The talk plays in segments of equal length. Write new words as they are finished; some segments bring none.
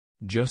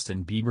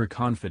Justin Bieber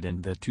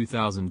confident that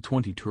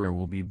 2020 tour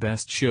will be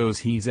best shows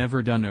he's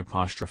ever done.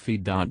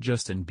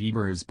 Justin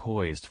Bieber is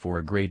poised for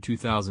a great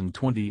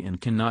 2020 and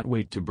cannot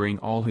wait to bring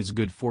all his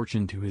good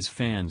fortune to his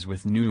fans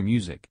with new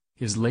music,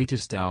 his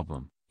latest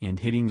album, and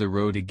hitting the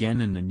road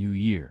again in the new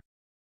year.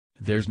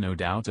 There's no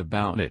doubt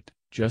about it,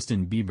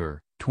 Justin Bieber,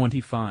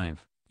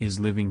 25, is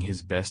living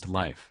his best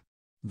life.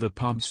 The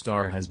pop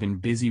star has been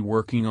busy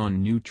working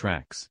on new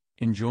tracks,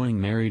 enjoying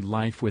married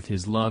life with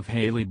his love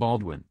Hailey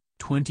Baldwin,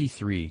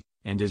 23,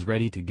 and is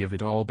ready to give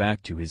it all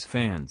back to his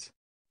fans.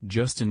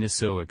 Justin is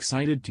so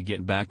excited to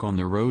get back on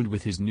the road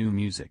with his new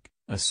music,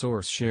 a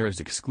source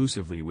shares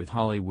exclusively with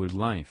Hollywood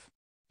Life.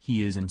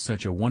 He is in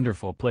such a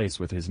wonderful place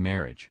with his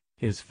marriage,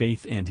 his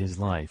faith and his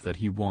life that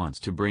he wants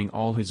to bring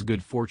all his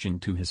good fortune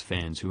to his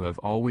fans who have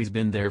always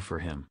been there for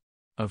him.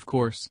 Of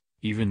course,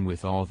 even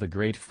with all the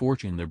great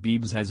fortune the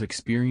Biebs has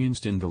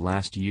experienced in the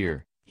last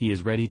year, he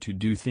is ready to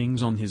do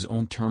things on his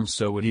own terms,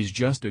 so it is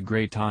just a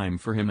great time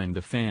for him and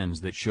the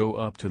fans that show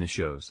up to the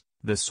shows,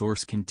 the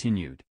source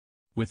continued.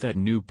 With that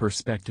new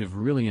perspective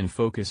really in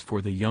focus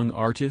for the young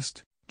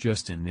artist,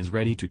 Justin is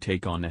ready to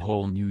take on a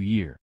whole new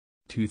year.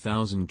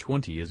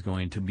 2020 is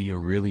going to be a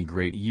really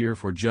great year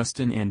for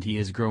Justin, and he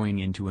is growing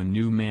into a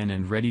new man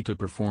and ready to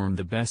perform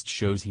the best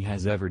shows he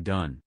has ever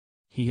done.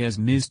 He has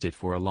missed it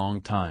for a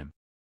long time.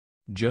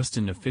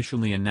 Justin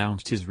officially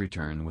announced his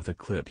return with a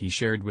clip he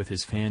shared with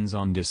his fans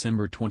on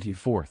December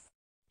 24.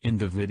 In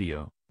the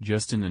video,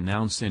 Justin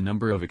announced a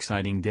number of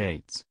exciting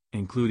dates,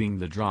 including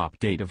the drop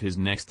date of his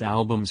next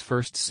album's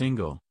first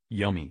single,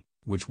 Yummy,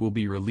 which will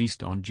be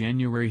released on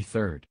January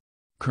 3.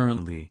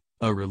 Currently,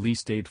 a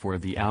release date for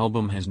the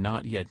album has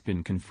not yet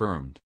been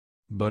confirmed.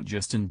 But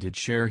Justin did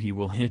share he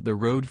will hit the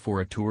road for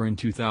a tour in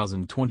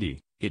 2020.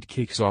 It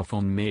kicks off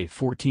on May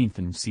 14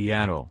 in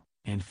Seattle,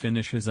 and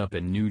finishes up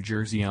in New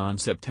Jersey on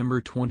September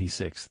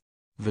 26.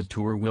 The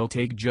tour will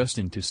take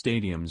Justin to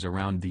stadiums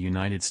around the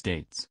United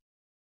States.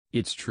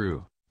 It's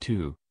true,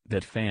 too,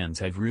 that fans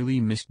have really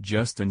missed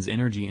Justin's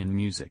energy and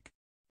music.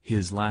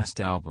 His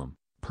last album,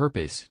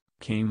 Purpose,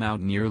 came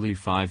out nearly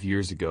 5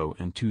 years ago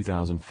in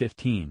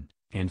 2015,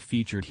 and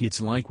featured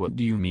hits like What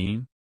Do You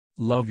Mean?,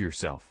 Love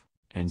Yourself,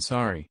 and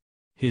Sorry.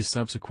 His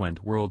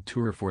subsequent world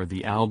tour for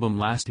the album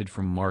lasted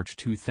from March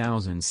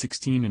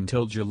 2016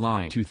 until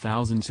July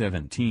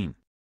 2017.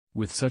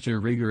 With such a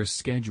rigorous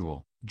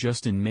schedule,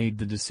 Justin made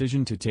the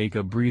decision to take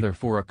a breather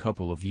for a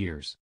couple of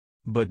years.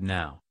 But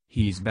now,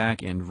 he's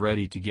back and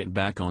ready to get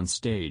back on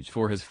stage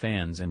for his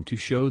fans and to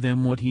show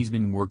them what he's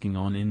been working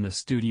on in the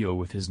studio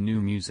with his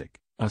new music,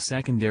 a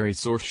secondary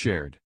source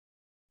shared.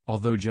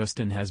 Although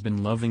Justin has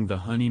been loving the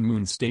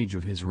honeymoon stage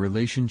of his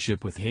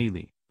relationship with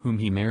Hailey, whom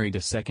he married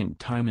a second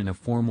time in a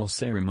formal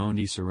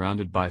ceremony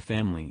surrounded by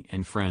family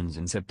and friends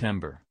in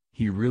September,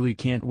 he really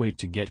can't wait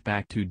to get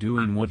back to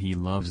doing what he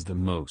loves the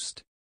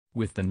most.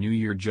 With the new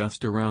year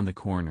just around the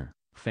corner,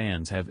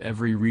 fans have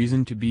every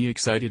reason to be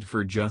excited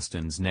for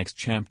Justin's next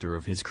chapter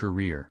of his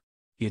career.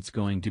 It's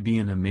going to be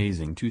an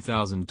amazing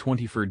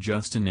 2020 for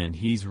Justin, and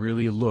he's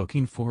really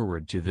looking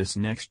forward to this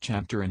next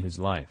chapter in his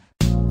life.